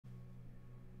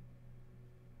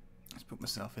Let's put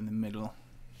myself in the middle.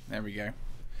 There we go.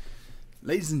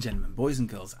 Ladies and gentlemen, boys and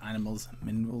girls, animals,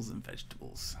 minerals and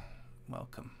vegetables.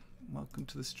 Welcome. Welcome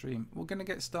to the stream. We're going to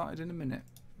get started in a minute.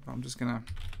 I'm just going to,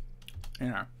 you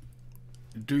know,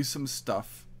 do some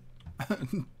stuff.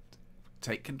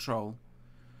 Take control.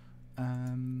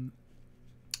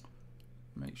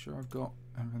 Make sure I've got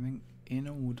everything in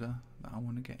order that I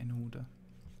want to get in order.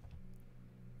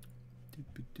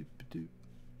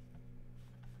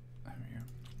 There we go.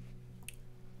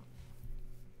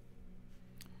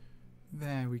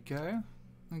 There we go.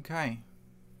 Okay.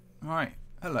 Right.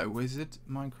 Hello, wizard.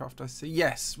 Minecraft, I see.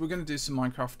 Yes, we're going to do some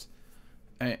Minecraft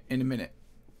in a minute.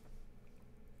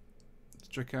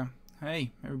 Stricker.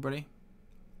 Hey, everybody.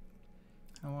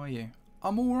 How are you?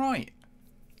 I'm alright.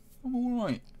 I'm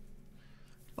alright.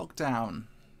 Lockdown.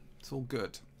 It's all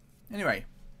good. Anyway.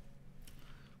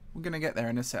 We're going to get there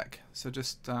in a sec. So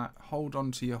just hold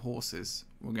on to your horses.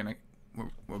 We're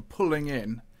pulling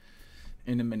in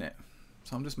a minute.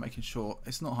 So I'm just making sure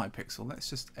it's not Hypixel. Let's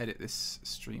just edit this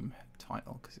stream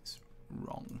title because it's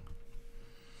wrong.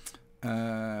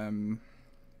 Tinckercad.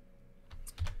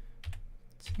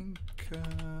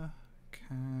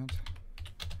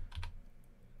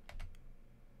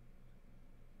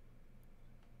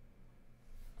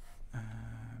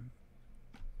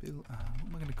 What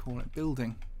am I going to call it?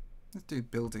 Building. Let's do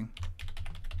building.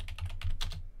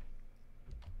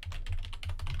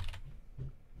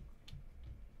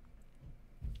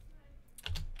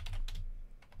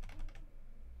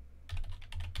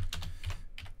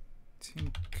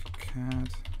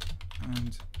 Tinckercad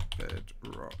and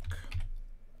Bedrock.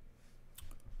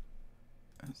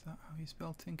 Is that how you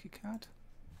spell Tinckercad?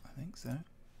 I think so.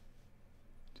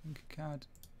 Tinckercad,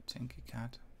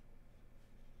 Tinckercad.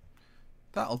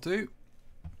 That'll do.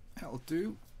 That'll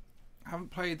do.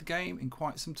 Haven't played the game in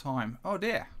quite some time. Oh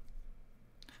dear.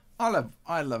 I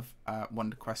love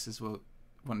Wonder Quest as well.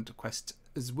 Wonder Quest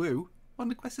as woo.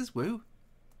 Wonder Quest as woo.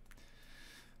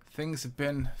 Things have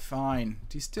been fine.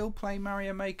 Do you still play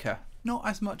Mario Maker? Not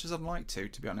as much as I'd like to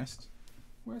be honest.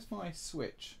 Where's my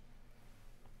Switch?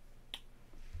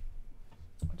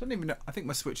 I don't even know. I think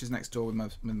my Switch is next door with my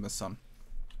son.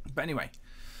 But anyway,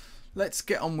 let's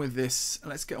get on with this.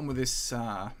 Let's get on with this.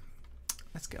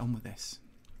 Let's get on with this.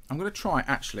 I'm going to try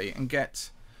actually and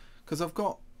get, because I've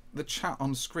got the chat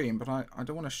on screen, but I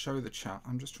don't want to show the chat.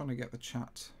 I'm just trying to get the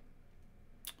chat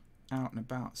out and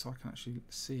about so I can actually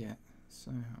see it. So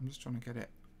I'm just trying to get it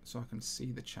so I can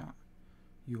see the chat.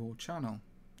 Your channel.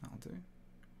 That'll do.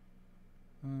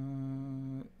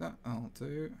 That'll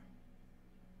do.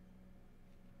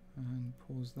 And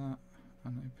pause that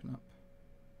and open up.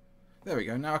 There we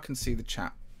go. Now I can see the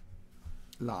chat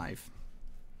live.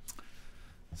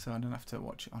 So I don't have to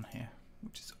watch it on here,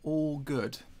 which is all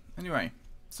good. Anyway,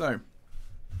 so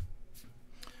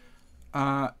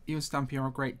you and Stampy are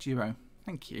a great duo.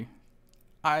 Thank you.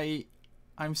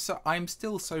 I'm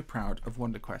still so proud of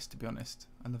Wonder Quest, to be honest.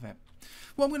 I love it.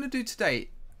 What I'm going to do today,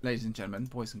 ladies and gentlemen,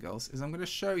 boys and girls, is I'm going to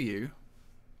show you.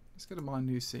 Let's go to my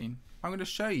new scene. I'm going to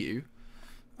show you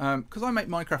because I make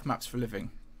Minecraft maps for a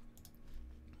living.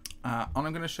 And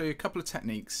I'm going to show you a couple of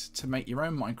techniques to make your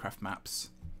own Minecraft maps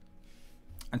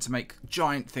and to make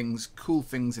giant things, cool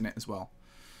things in it as well.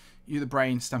 You the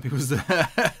brain, Stampy was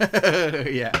there.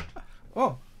 Yeah.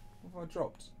 Oh, what have I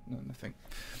dropped? No, nothing.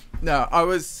 No, I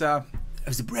was the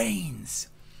brains.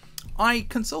 I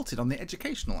consulted on the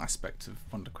educational aspect of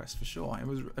Wonder Quest for sure. It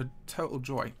was a total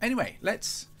joy. Anyway,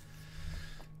 let's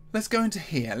go into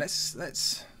here. Let's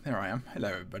there I am. Hello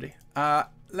everybody.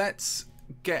 Let's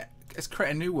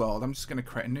create a new world. I'm just going to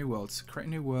create a new world. So create a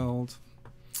new world.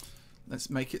 Let's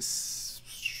make it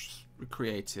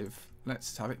creative.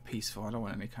 Let's have it peaceful. I don't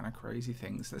want any kind of crazy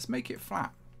things. Let's make it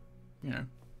flat. You know,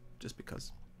 just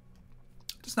because.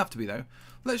 It doesn't have to be though.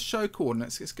 Let's show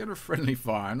coordinates. Let's get a friendly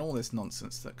fire and all this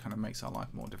nonsense that kind of makes our life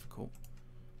more difficult.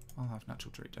 I'll have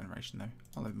natural regeneration though.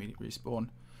 I'll have immediate respawn.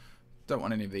 Don't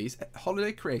want any of these.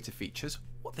 Holiday creator features.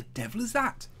 What the devil is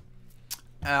that?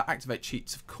 Activate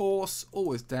cheats, of course.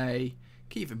 Always day.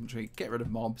 Keep inventory. Get rid of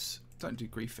mobs. Don't do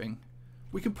griefing.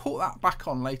 We can put that back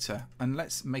on later, and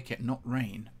let's make it not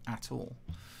rain at all.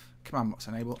 Command box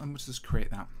enable, and we'll just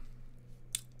create that.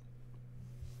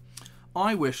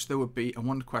 I wish there would be a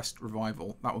Wonder Quest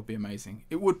revival. That would be amazing.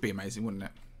 It would be amazing, wouldn't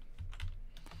it?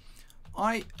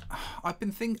 I've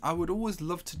been thinking I would always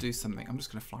love to do something. I'm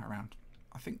just going to fly around.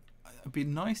 I think it'd be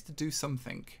nice to do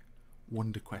something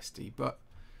Wonder Questy, but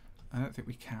I don't think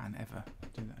we can ever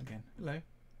do that again. Hello.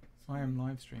 I am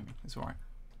live streaming. It's alright.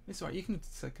 It's alright. You can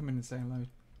come in and say hello.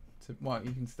 Well,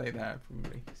 you can stay there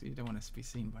probably, so you don't want to be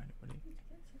seen by anybody.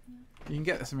 You can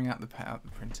get something out the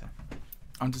printer.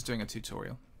 I'm just doing a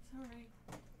tutorial. Sorry.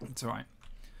 It's alright.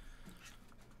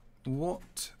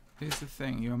 What is the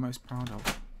thing you're most proud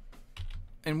of?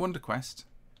 In WonderQuest,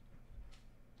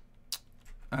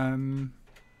 I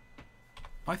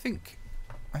think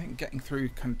getting through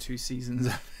kind of 2 seasons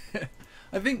of it,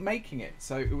 I think making it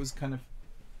so it was kind of,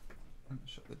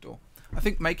 shut the door. I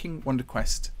think making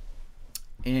WonderQuest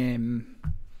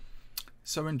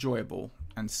so enjoyable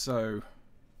and so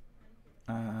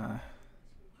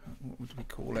what would we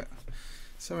call it?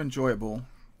 So enjoyable.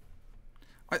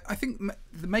 I think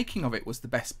the making of it was the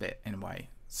best bit in a way.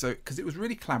 So because it was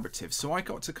really collaborative, so I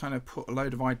got to kind of put a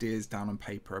load of ideas down on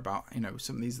paper about, you know,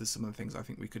 these are some of the things I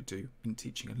think we could do in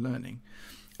teaching and learning.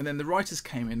 And then the writers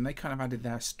came in, they kind of added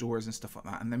their stories and stuff like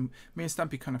that, and then me and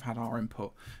Stampy kind of had our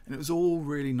input, and it was all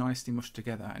really nicely mushed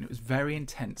together, and it was very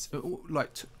intense.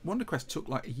 WonderQuest took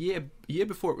like a year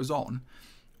before it was on.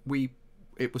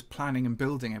 It was planning and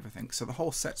building everything, so the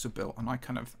whole sets were built, and I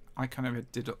kind of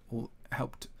did it all,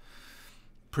 helped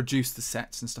produce the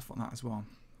sets and stuff like that as well.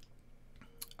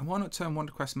 And why not turn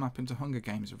WonderQuest map into Hunger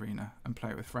Games arena and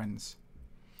play it with friends?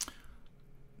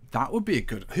 That would be a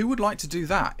good... Who would like to do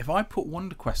that? If I put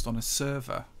WonderQuest on a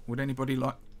server, would anybody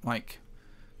like,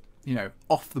 you know,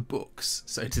 off the books,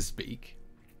 so to speak?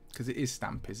 Because it is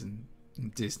Stampy's and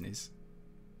Disney's,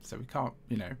 so we can't,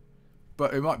 you know.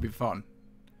 But it might be fun.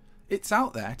 It's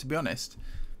out there, to be honest.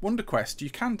 WonderQuest, you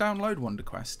can download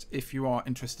WonderQuest if you are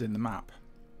interested in the map,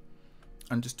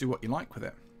 and just do what you like with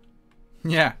it.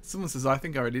 Yeah, someone says I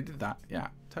think I already did that. Yeah,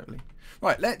 totally.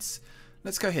 Right, let's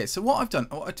go here. So what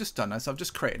I've just done is I've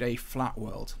just created a flat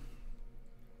world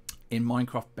in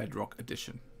Minecraft Bedrock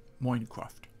Edition.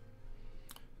 Minecraft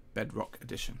Bedrock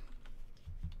Edition.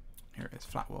 Here it is,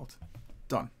 flat world.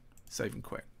 Done. Save and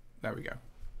quit. There we go.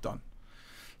 Done.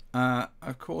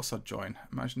 Of course I'd join.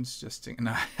 Imagine suggesting...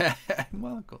 No.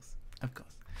 Well, of course. Of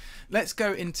course. Let's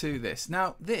go into this.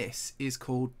 Now, this is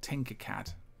called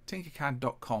Tinckercad.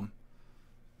 Tinckercad.com.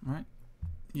 Right?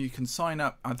 You can sign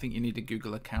up. I think you need a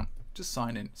Google account. Just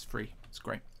sign in. It's free. It's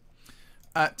great.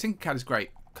 Tinckercad is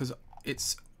great because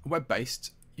it's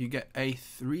web-based. You get a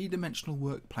 3-dimensional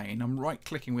work plane. I'm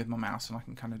right-clicking with my mouse and I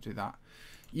can kind of do that.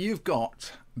 You've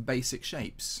got basic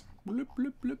shapes. Bloop,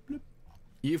 bloop, bloop, bloop.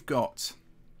 You've got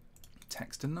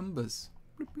text and numbers.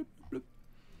 Bloop, bloop,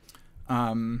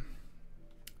 bloop.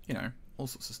 You know, all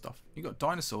sorts of stuff. You've got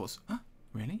dinosaurs. Huh?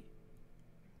 Really?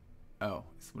 Oh,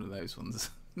 it's one of those ones.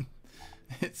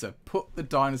 It's a put the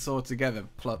dinosaur together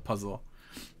puzzle.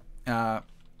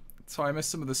 So I missed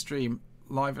some of the stream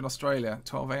live in Australia,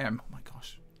 12 AM. Oh my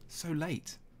gosh, so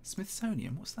late.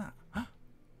 Smithsonian, what's that? Huh?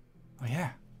 Oh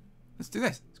yeah, let's do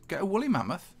this. Let's get a woolly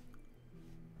mammoth.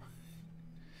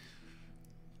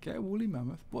 Get a woolly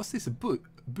mammoth. What's this? A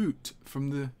boot from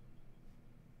the...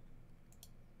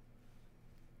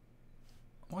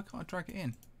 Why can't I drag it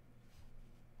in?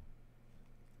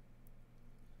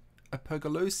 A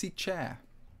Pergolosi chair.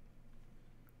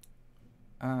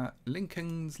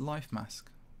 Lincoln's life mask.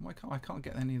 Why can't I can't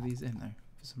get any of these in though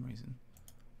for some reason?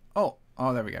 Oh,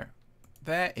 there we go.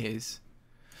 There is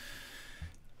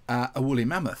a woolly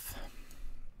mammoth.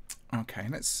 Okay,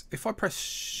 let's. If I press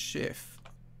shift.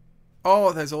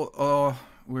 Oh, there's all. Oh,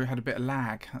 we had a bit of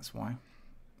lag. That's why.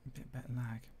 A bit of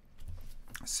lag.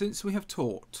 Since we have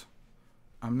taught,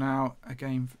 I'm now a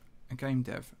game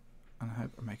dev. And I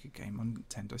hope I make a game on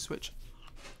Nintendo Switch.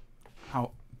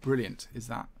 How brilliant is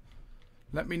that?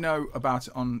 Let me know about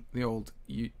it on the old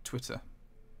Twitter.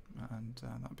 And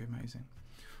that'd be amazing.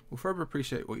 We'll forever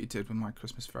appreciate what you did with my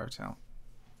Christmas fairy tale.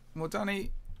 Well,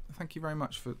 Danny, thank you very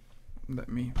much for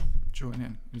letting me join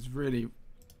in. It was really...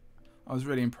 I was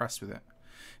really impressed with it.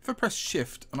 If I press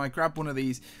shift and I grab one of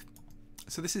these...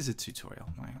 So this is a tutorial.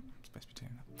 I'm supposed to be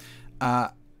doing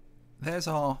that. There's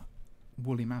our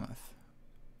woolly mammoth.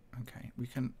 Okay, we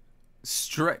can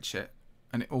stretch it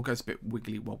and it all goes a bit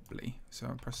wiggly wobbly. So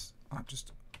I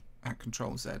just at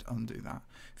Control Z undo that.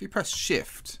 If you press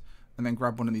shift and then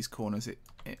grab one of these corners, it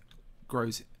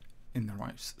grows in the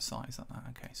right size like that.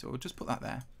 Okay, so we'll just put that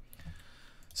there.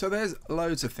 So there's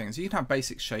loads of things. You can have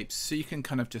basic shapes, so you can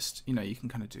kind of just, you know, you can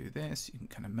kind of do this. You can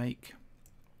kind of make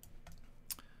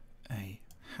a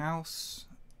house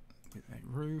with a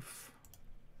roof.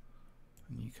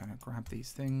 And you kind of grab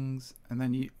these things, and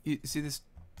then you see this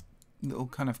little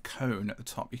kind of cone at the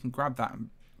top. You can grab that and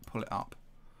pull it up,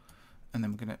 and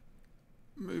then we're going to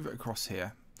move it across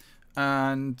here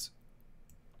and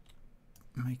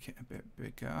make it a bit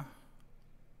bigger,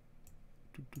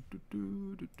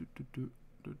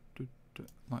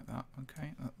 like that.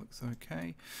 Okay, that looks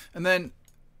okay. And then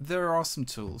there are some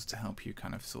tools to help you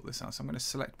kind of sort this out. So I'm going to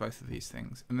select both of these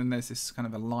things, and then there's this kind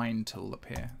of a line tool up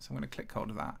here. So I'm going to click hold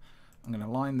of that. I'm going to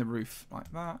line the roof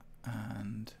like that,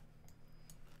 and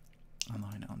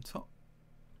align it on top.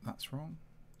 That's wrong.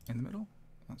 In the middle.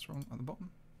 That's wrong at the bottom.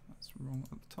 That's wrong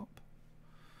at the top.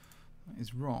 That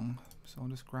is wrong. So I'll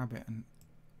just grab it and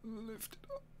lift it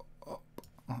up.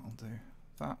 That'll do.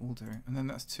 That will do. And then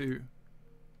that's 2.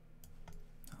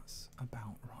 That's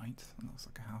about right. That looks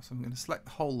like a house. I'm going to select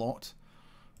the whole lot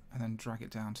and then drag it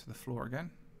down to the floor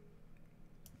again.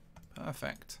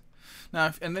 Perfect.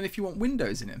 Now, and then if you want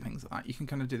windows in it and things like that, you can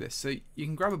kind of do this. So you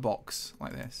can grab a box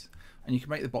like this, and you can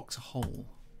make the box a hole.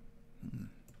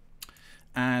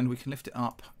 And we can lift it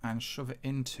up and shove it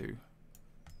into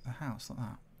the house like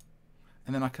that.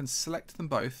 And then I can select them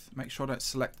both. Make sure I don't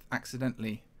select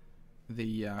accidentally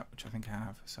the, which I think I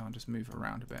have. So I'll just move it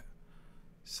around a bit.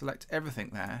 Select everything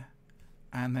there,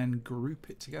 and then group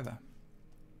it together.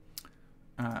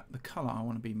 The colour, I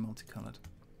want to be multicolored.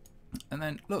 And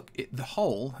then look, the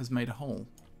hole has made a hole,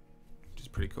 which is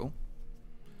pretty cool.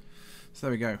 So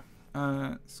there we go.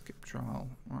 Skip trial.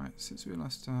 Right, since we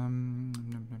last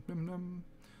don't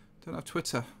have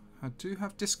Twitter. I do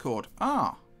have Discord.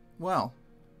 Ah, well.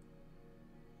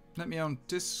 Let me on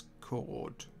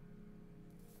Discord.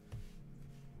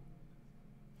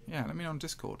 Yeah, let me on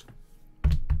Discord.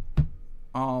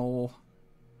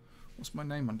 What's my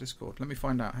name on Discord? Let me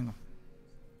find out. Hang on.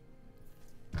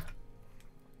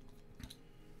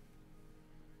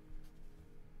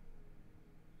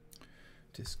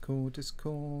 Discord.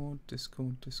 Hashtag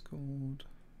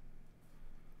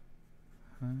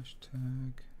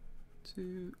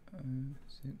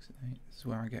 2068. This is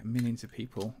where I get millions of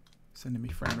people sending me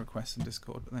friend requests on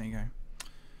Discord, but there you go.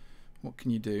 What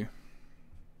can you do?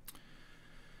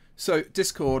 So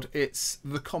Discord, it's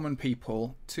the common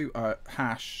people,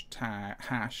 hashtag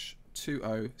hash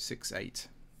 2068.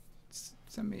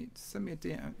 Send me a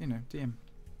DM,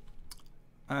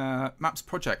 maps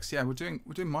projects. Yeah, we're doing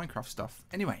Minecraft stuff.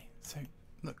 Anyway, so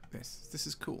look, this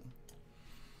is cool.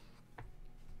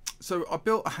 So I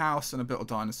built a house and I built a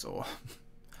dinosaur.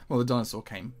 Well, the dinosaur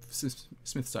came.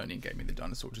 Smithsonian gave me the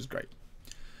dinosaur, which is great.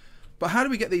 But how do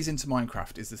we get these into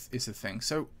Minecraft is the thing.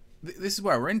 So this is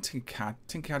where we're in Tinckercad.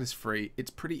 Tinckercad is free. It's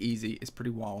pretty easy. It's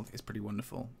pretty wild. It's pretty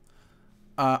wonderful.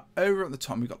 Over at the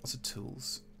top, we've got lots of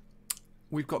tools.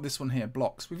 We've got this one here,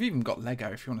 blocks. We've even got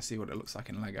Lego, if you want to see what it looks like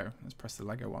in Lego. Let's press the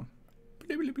Lego one.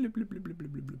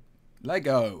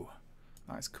 Lego.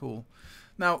 That's cool.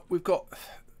 Now, we've got,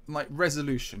 like,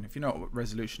 resolution. If you know what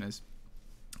resolution is.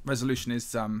 Resolution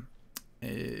is how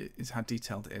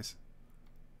detailed it is.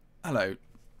 Hello,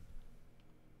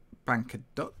 Banker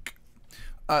Duck.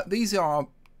 These are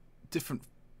different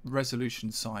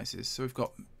resolution sizes. So we've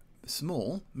got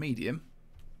small, medium,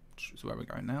 which is where we're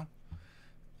going now,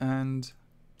 and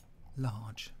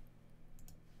large,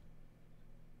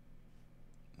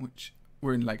 which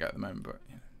we're in Lego at the moment, but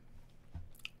you know,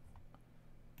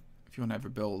 if you want to ever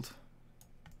build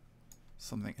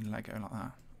something in Lego like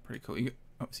that, pretty cool. You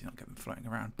obviously not get them floating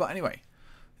around, but anyway,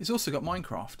 it's also got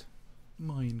Minecraft.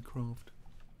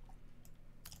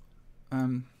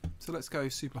 So let's go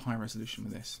super high resolution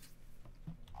with this,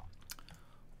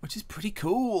 which is pretty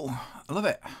cool. I love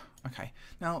it. Okay,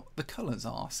 now the colours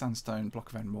are sandstone, block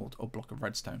of emerald, or block of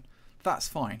redstone. That's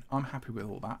fine. I'm happy with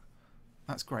all that.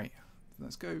 That's great.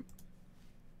 Let's go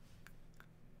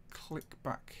click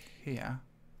back here.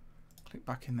 Click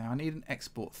back in there. I need an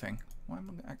export thing. Why am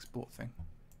I going to export thing?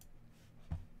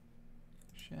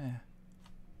 Share.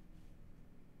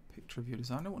 Picture of your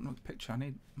design. I don't want a picture. I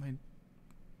need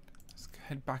let's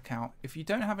head back out. If you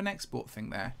don't have an export thing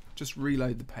there, just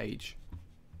reload the page.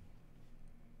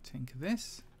 Tinker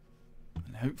this.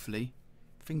 And hopefully,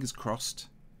 fingers crossed.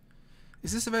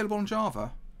 Is this available on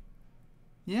Java?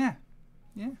 Yeah.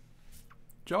 Yeah.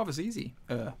 Java's easy.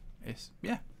 Yeah.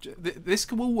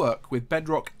 This will work with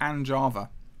Bedrock and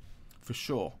Java. For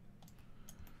sure.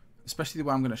 Especially the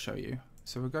way I'm going to show you.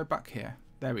 So we'll go back here.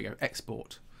 There we go.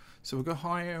 Export. So we'll go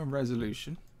higher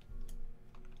resolution.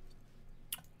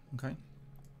 Okay.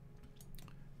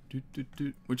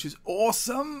 Which is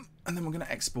awesome. And then we're going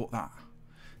to export that.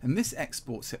 And this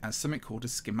exports it as something called a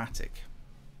schematic.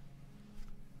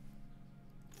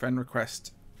 Friend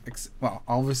request. Well,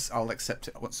 I'll accept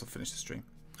it once I've finished the stream.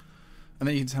 And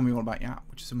then you can tell me all about your app,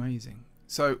 which is amazing.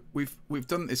 So we've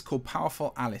done this called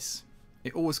Powerful Alice.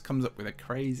 It always comes up with a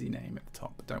crazy name at the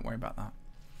top, but don't worry about that.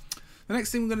 The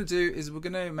next thing we're going to do is we're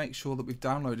going to make sure that we've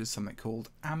downloaded something called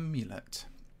Amulet.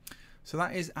 So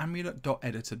that is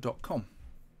amulet.editor.com.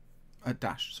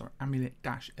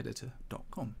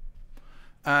 Amulet-editor.com.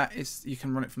 You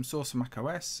can run it from source for Mac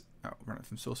OS, run it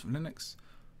from source for Linux,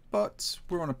 but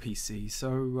we're on a PC,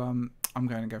 so I'm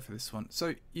going to go for this one.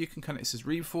 So you can it says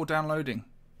read before downloading.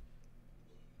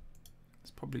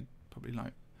 It's probably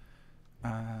like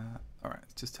All right,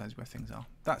 it just tells you where things are.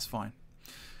 That's fine.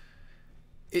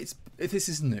 This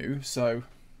is new, so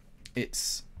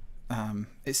it's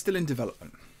still in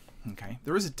development. Okay,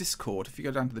 there is a Discord. If you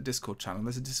go down to the Discord channel,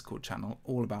 there's a Discord channel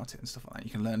all about it and stuff like that.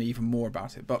 You can learn even more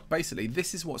about it. But basically,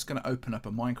 this is what's going to open up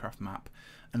a Minecraft map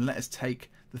and let us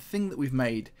take the thing that we've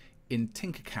made in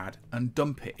Tinckercad and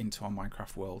dump it into our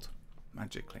Minecraft world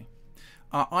magically.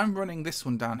 I'm running this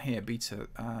one down here, beta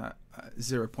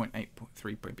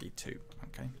 0.8.3.b2.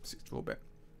 Okay, 64-bit.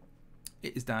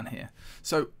 It is down here.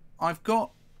 So I've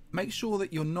got. Make sure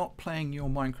that you're not playing your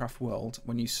Minecraft world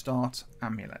when you start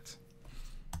Amulet.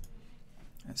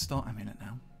 Let's start Amulet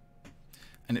now.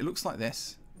 And it looks like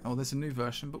this. Oh, there's a new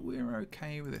version, but we're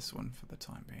okay with this one for the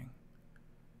time being.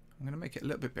 I'm going to make it a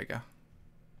little bit bigger.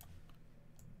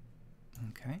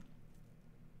 Okay.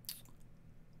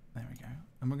 There we go.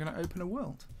 And we're going to open a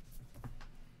world.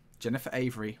 Jennifer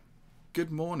Avery.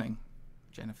 Good morning,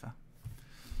 Jennifer.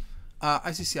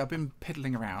 As you see, I've been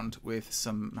piddling around with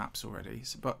some maps already,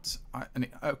 but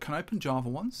it can open Java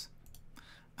ones,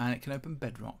 and it can open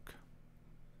Bedrock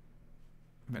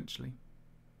eventually.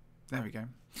 There we go. And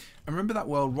remember that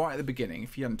world right at the beginning?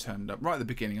 If you hadn't turned up, right at the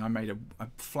beginning, I made a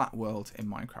flat world in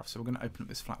Minecraft. So we're going to open up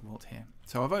this flat world here.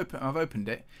 So I've opened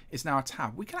it. It's now a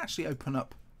tab. We can actually open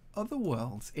up other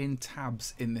worlds in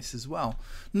tabs in this as well.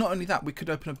 Not only that, we could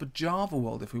open up a Java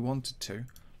world if we wanted to,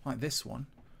 like this one,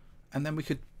 and then we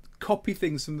could copy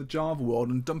things from the Java world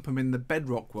and dump them in the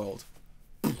Bedrock world.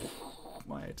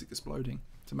 My head's exploding.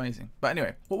 It's amazing. But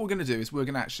anyway, what we're going to do is we're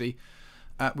going to actually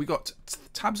we got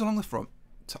tabs along the front,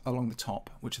 along the top,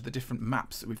 which are the different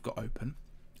maps that we've got open,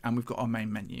 and we've got our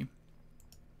main menu,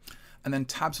 and then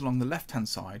tabs along the left hand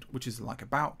side, which is like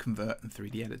About, Convert, and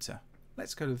 3D Editor.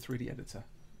 Let's go to the 3D Editor.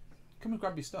 Come and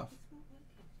grab your stuff.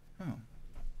 Oh,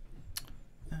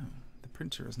 the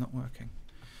printer is not working.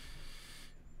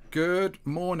 Good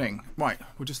morning. Right,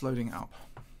 we're just loading it up.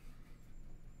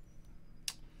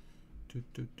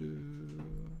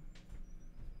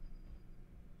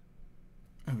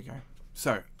 There we go.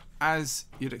 So, as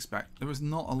you'd expect, there was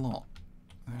not a lot.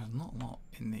 There's not a lot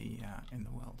in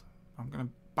the world. I'm going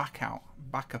to back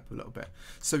up a little bit.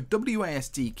 So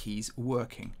WASD keys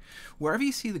working. Wherever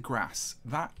you see the grass,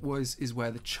 that is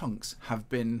where the chunks have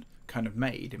been kind of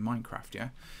made in Minecraft. Yeah.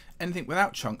 Anything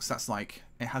without chunks, that's like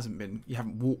it hasn't been. You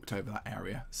haven't walked over that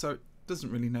area, so it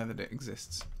doesn't really know that it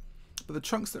exists. But the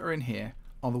chunks that are in here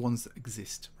are the ones that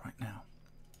exist right now.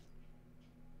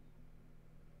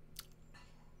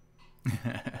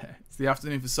 It's the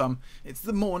afternoon for some, it's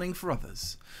the morning for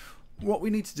others. What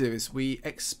we need to do is we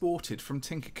exported from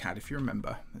Tinckercad, if you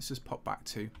remember. Let's just pop back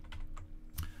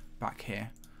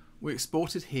here. We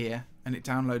exported here and it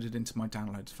downloaded into my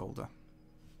downloads folder.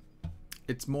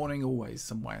 It's morning always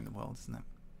somewhere in the world, isn't it?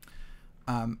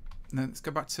 Then let's go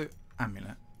back to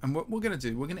Amulet. And what we're going to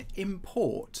do, we're going to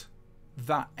import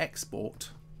that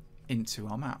export into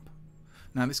our map.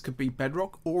 Now this could be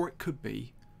Bedrock or it could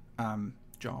be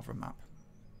Java map.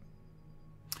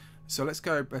 So let's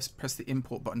go, let's press the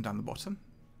import button down the bottom.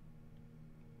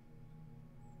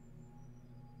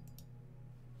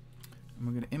 And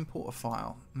we're going to import a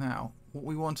file. Now, what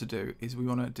we want to do is we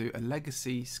want to do a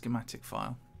legacy schematic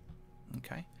file.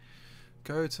 Okay.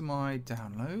 Go to my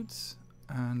downloads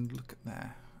and look at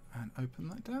there and open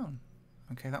that down.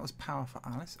 Okay, that was Power for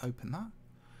Alice. Open that.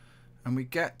 And we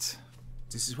get,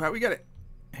 this is where we get it.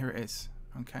 Here it is.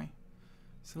 Okay.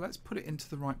 So let's put it into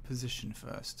the right position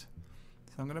first.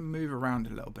 So I'm going to move around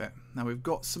a little bit. Now we've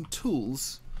got some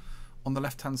tools on the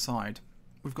left hand side.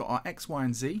 We've got our X, Y,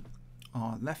 and Z,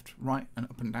 our left, right, and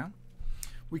up and down.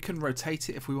 We can rotate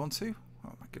it if we want to.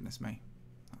 Oh my goodness me.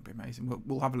 That'd be amazing.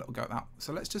 We'll have a little go at that.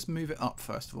 So let's just move it up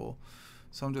first of all.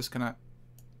 So I'm just going to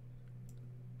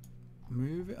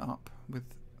move it up with,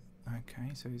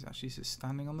 okay, so he's actually just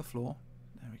standing on the floor.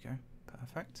 There we go.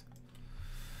 Perfect.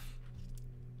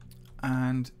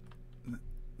 And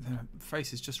the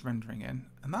face is just rendering in,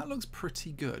 and that looks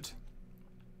pretty good.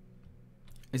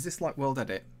 Is this like World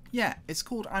Edit? Yeah, it's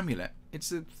called Amulet.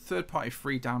 It's a third-party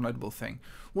free downloadable thing.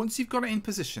 Once you've got it in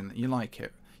position that you like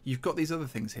it, you've got these other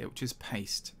things here, which is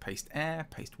paste air,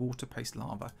 paste water, paste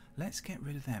lava. Let's get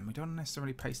rid of them. We don't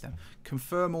necessarily paste them.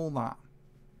 Confirm all that,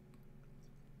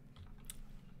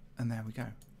 and there we go.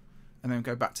 And then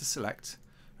go back to select,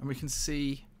 and we can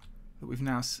see that we've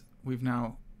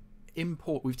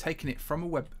taken it from a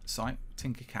website,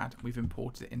 Tinckercad, we've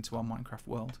imported it into our Minecraft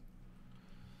world.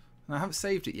 And I haven't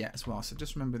saved it yet as well, so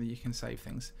just remember that you can save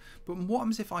things. But what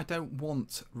happens if I don't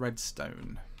want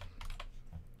redstone?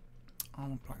 I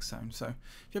want blackstone. So if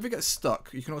you ever get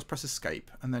stuck, you can always press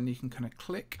escape, and then you can kind of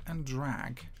click and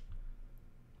drag,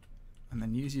 and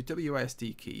then use your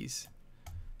WASD keys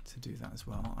to do that as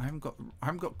well. I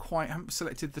haven't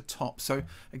selected the top. So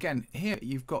again, here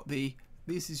you've got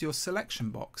this is your selection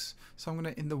box. So I'm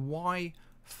going to, in the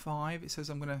Y5, it says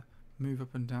I'm going to move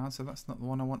up and down. So that's not the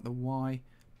one. I want the Y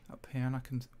up here, and I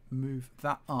can move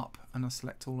that up, and I'll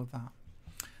select all of that.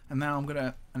 And now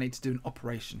I need to do an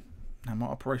operation. Now my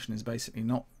operation is basically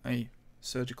not a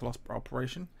surgical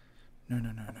operation. No.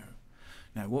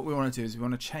 Now what we want to do is we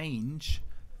want to change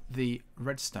the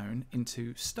redstone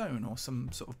into stone or some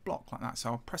sort of block like that. So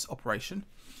I'll press operation,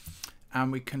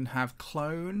 and we can have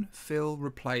clone, fill,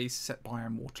 replace, set by,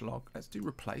 and waterlog. Let's do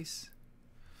replace.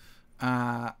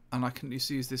 And I can just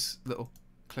use this little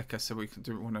clicker, so we can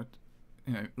do want to,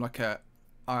 you know, like a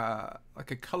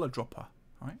color dropper,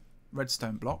 right?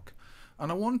 Redstone block,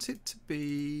 and I want it to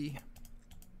be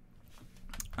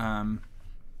a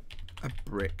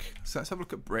brick. So let's have a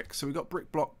look at brick. So we got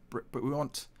brick, block, brick, but we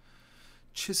want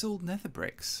chiseled nether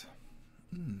bricks.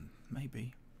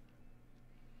 Maybe.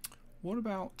 What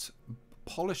about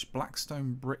polished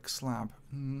blackstone brick slab?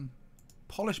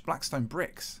 Polished blackstone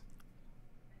bricks.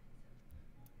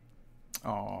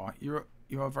 Oh, you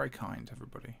are very kind,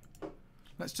 everybody.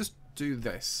 Let's just do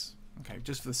this. Okay,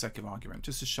 just for the sake of argument,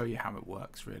 just to show you how it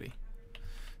works, really.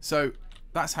 So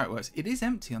that's how it works. It is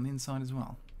empty on the inside as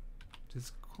well, which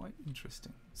is quite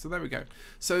interesting. So there we go.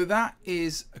 So that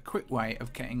is a quick way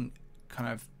of getting kind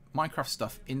of Minecraft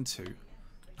stuff into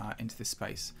this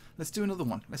space. Let's do another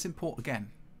one. Let's import again.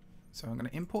 So I'm going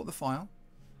to import the file,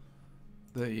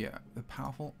 the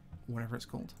powerful, whatever it's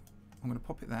called. I'm going to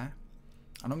pop it there,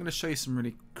 and I'm going to show you some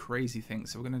really crazy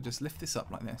things. So we're going to just lift this up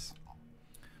like this,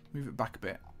 move it back a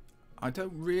bit. I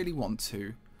don't really want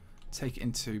to take it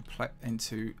into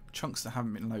chunks that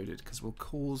haven't been loaded, because we'll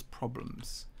cause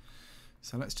problems.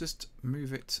 So let's just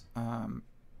move it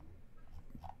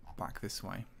back this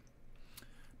way.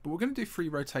 But we're going to do free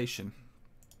rotation,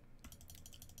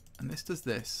 and this does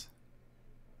this,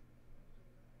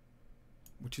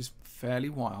 which is fairly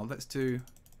wild. Let's do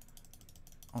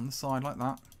on the side like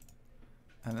that,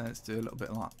 and then let's do a little bit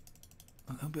of that.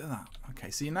 A little bit of that. Okay,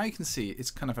 so now you can see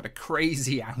it's kind of at a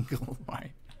crazy angle,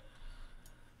 right?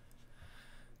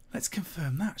 Let's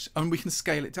confirm that. And we can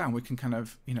scale it down. We can kind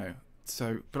of, you know,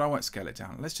 so, but I won't scale it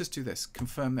down. Let's just do this.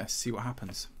 Confirm this, see what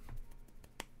happens.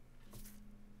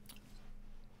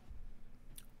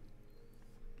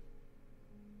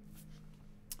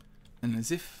 And as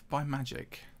if by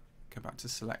magic, go back to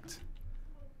select.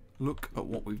 Look at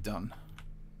what we've done.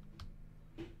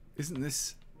 Isn't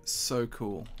this so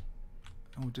cool?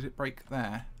 Oh, did it break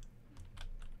there?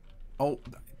 Oh,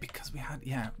 because we had,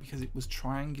 yeah, because it was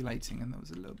triangulating, and there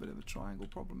was a little bit of a triangle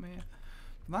problem here.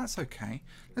 But that's okay.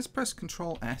 Let's press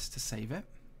Control S to save it,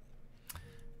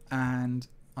 and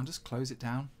I'll just close it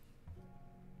down.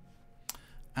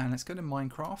 And let's go to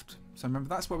Minecraft. So remember,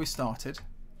 that's where we started.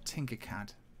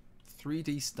 Tinckercad,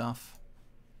 3D stuff,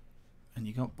 and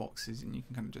you got boxes, and you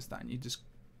can kind of just that, and you just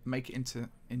make it into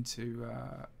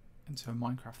a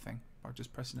Minecraft thing by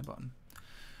just pressing a button.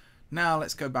 Now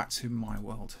let's go back to my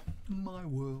world. My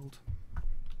world.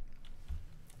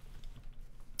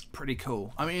 Pretty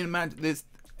cool. I mean, imagine there's,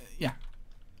 yeah.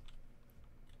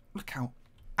 Look how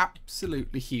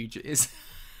absolutely huge it is.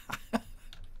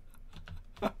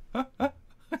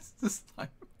 It's just like,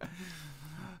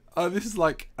 oh, this is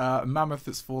like a mammoth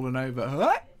that's fallen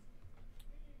over.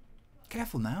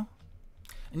 Careful now.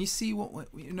 And you see what,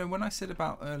 you know, when I said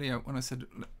about earlier, when I said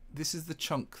this is the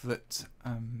chunk that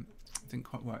didn't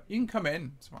quite work. You can come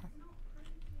in. It's fine.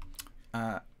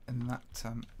 And that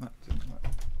didn't work.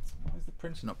 Why is the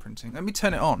printer not printing? Let me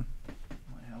turn it on.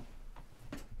 Might help.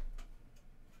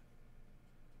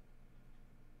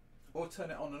 Or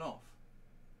turn it on and off.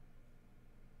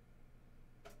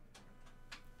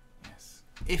 Yes.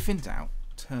 If in doubt,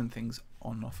 turn things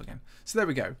on and off again. So there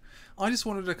we go. I just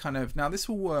wanted to kind of, now this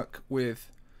will work with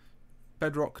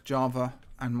Bedrock, Java,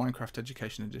 and Minecraft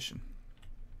Education Edition.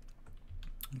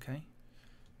 Okay.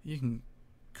 You can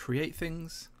create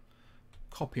things,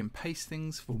 copy and paste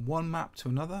things from one map to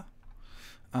another,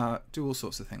 do all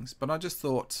sorts of things. But I just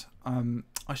thought,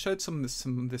 I showed some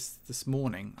of this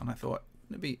morning, and I thought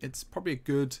it's probably a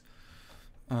good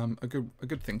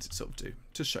thing to sort of do,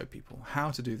 to show people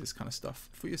how to do this kind of stuff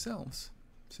for yourselves,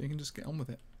 so you can just get on with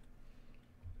it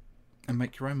and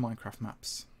make your own Minecraft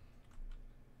maps.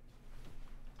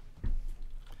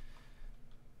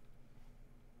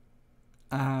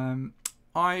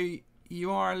 You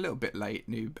are a little bit late,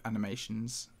 Noob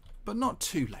Animations, but not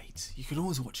too late. You could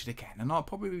always watch it again, and I'll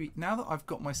probably, now that I've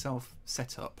got myself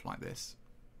set up like this,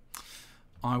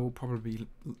 I will probably be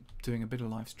doing a bit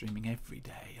of live streaming every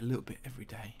day, a little bit every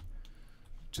day,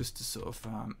 just to sort of,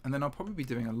 and then I'll probably be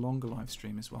doing a longer live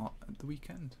stream as well at the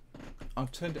weekend.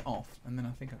 I've turned it off, and then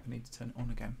I think I need to turn it on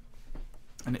again,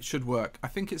 and it should work. I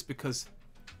think it's because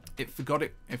it forgot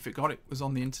it. If it was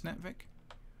on the internet, Vic.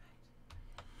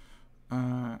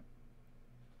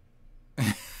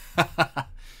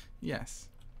 Yes,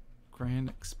 Grain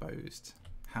exposed.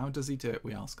 How does he do it?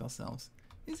 We ask ourselves.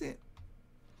 Is it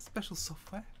special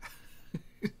software?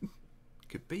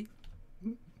 Could be.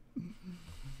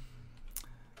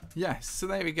 Yes, so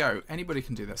there we go. Anybody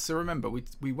can do this. So remember, we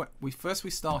first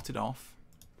started off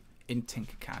in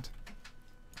Tinckercad,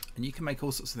 and you can make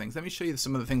all sorts of things. Let me show you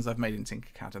some of the things I've made in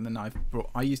Tinckercad, and then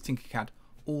I use Tinckercad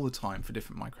all the time for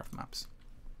different Minecraft maps.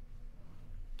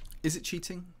 Is it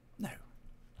cheating? No,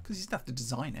 because you just have to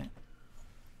design it.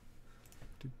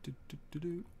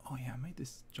 Oh yeah, I made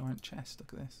this giant chest.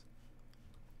 Look at this.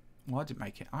 Well, I didn't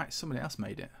make it. Somebody else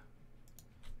made it.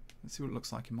 Let's see what it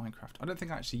looks like in Minecraft. I don't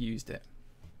think I actually used it,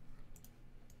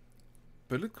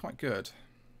 but it looked quite good.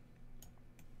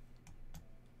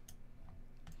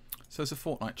 So it's a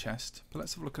Fortnite chest, but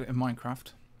let's have a look at it in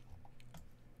Minecraft.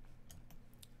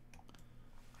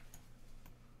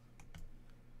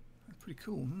 That's pretty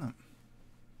cool, isn't it?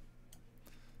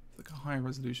 It's like a higher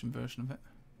resolution version of it.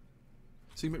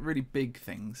 So you can make really big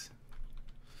things.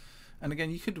 And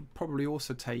again, you could probably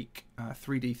also take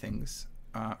 3D things,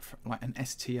 like an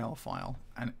STL file,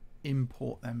 and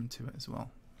import them into it as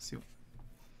well. Let's see what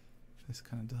this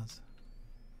kind of does.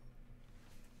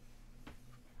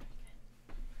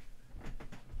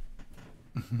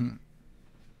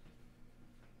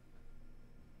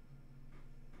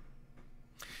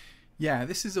 Yeah,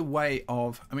 this is a way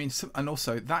of, I mean, and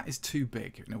also that is too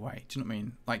big in a way. Do you know what I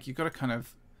mean? Like, you've got to kind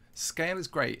of, scale is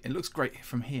great. It looks great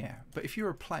from here. But if you're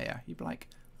a player, you'd be like,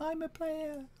 I'm a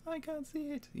player, I can't see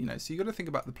it. You know, so you've got to think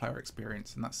about the player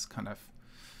experience, and that's kind of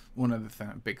one of the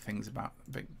big things about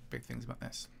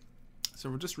this. So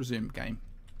we'll just resume game.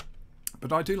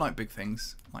 But I do like big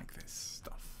things like this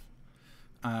stuff.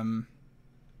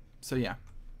 So yeah,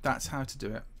 that's how to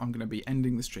do it. I'm going to be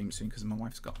ending the stream soon because my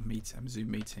wife's got a Zoom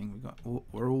meeting.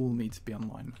 We all need to be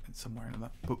online somewhere or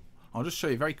another. But I'll just show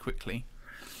you very quickly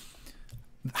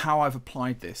how I've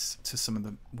applied this to some of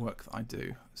the work that I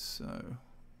do. So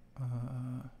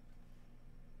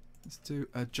let's do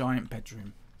a giant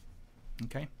bedroom.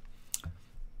 Okay.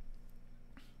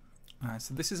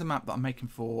 So this is a map that I'm making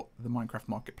for the Minecraft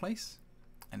Marketplace,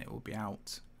 and it will be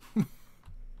out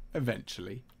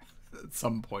eventually at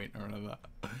some point or another.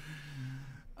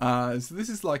 So this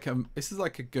is like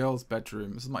a girl's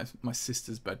bedroom. This is my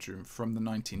sister's bedroom from the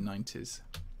 1990s.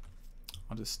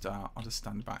 I'll just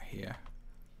stand back here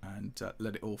and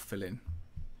let it all fill in.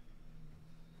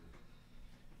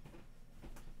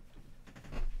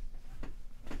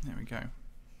 There we go.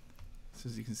 So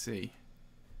as you can see,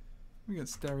 we got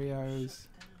stereos,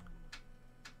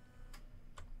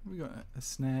 we got a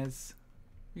snares,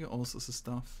 we got all sorts of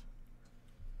stuff.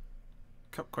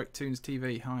 Cupquake Tunes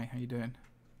TV, hi, how you doing?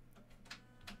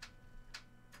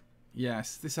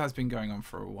 Yes, this has been going on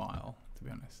for a while, to be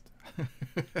honest.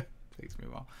 Takes me a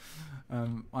while.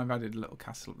 I've added a little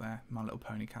castle up there, My Little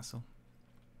Pony castle.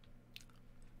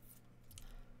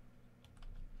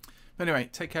 But anyway,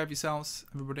 take care of yourselves,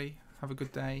 everybody. Have a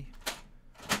good day.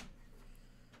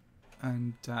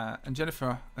 And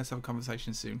Jennifer, let's have a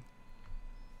conversation soon.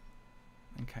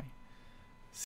 Okay.